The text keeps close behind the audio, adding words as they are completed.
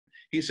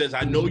He says,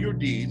 I know your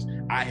deeds.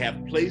 I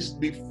have placed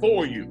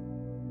before you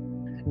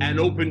an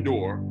open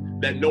door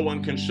that no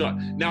one can shut.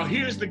 Now,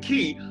 here's the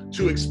key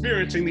to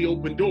experiencing the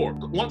open door.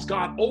 Once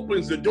God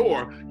opens the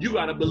door, you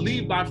got to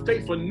believe by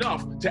faith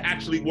enough to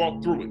actually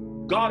walk through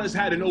it. God has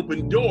had an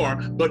open door,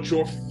 but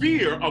your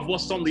fear of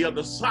what's on the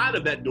other side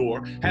of that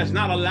door has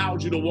not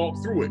allowed you to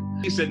walk through it.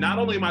 He said, not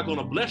only am I going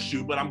to bless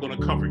you, but I'm going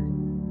to cover you.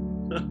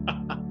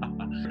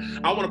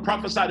 I want to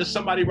prophesy to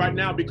somebody right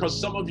now, because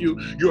some of you,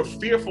 you're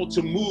fearful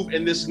to move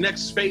in this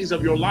next phase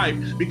of your life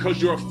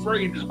because you're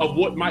afraid of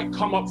what might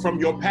come up from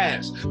your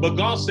past. But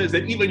God says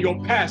that even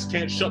your past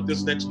can't shut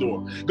this next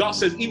door. God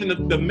says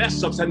even the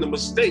mess ups and the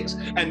mistakes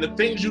and the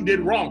things you did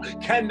wrong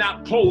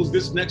cannot close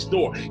this next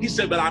door. He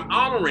said, but I'm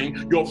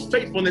honoring your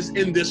faithfulness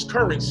in this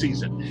current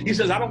season. He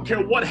says, I don't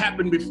care what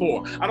happened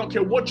before. I don't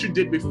care what you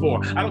did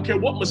before. I don't care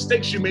what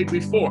mistakes you made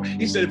before.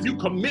 He said, if you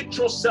commit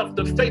yourself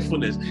to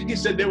faithfulness, he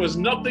said, there is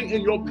nothing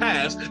in your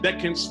past that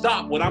can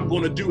stop what I'm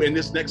going to do in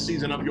this next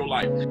season of your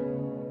life.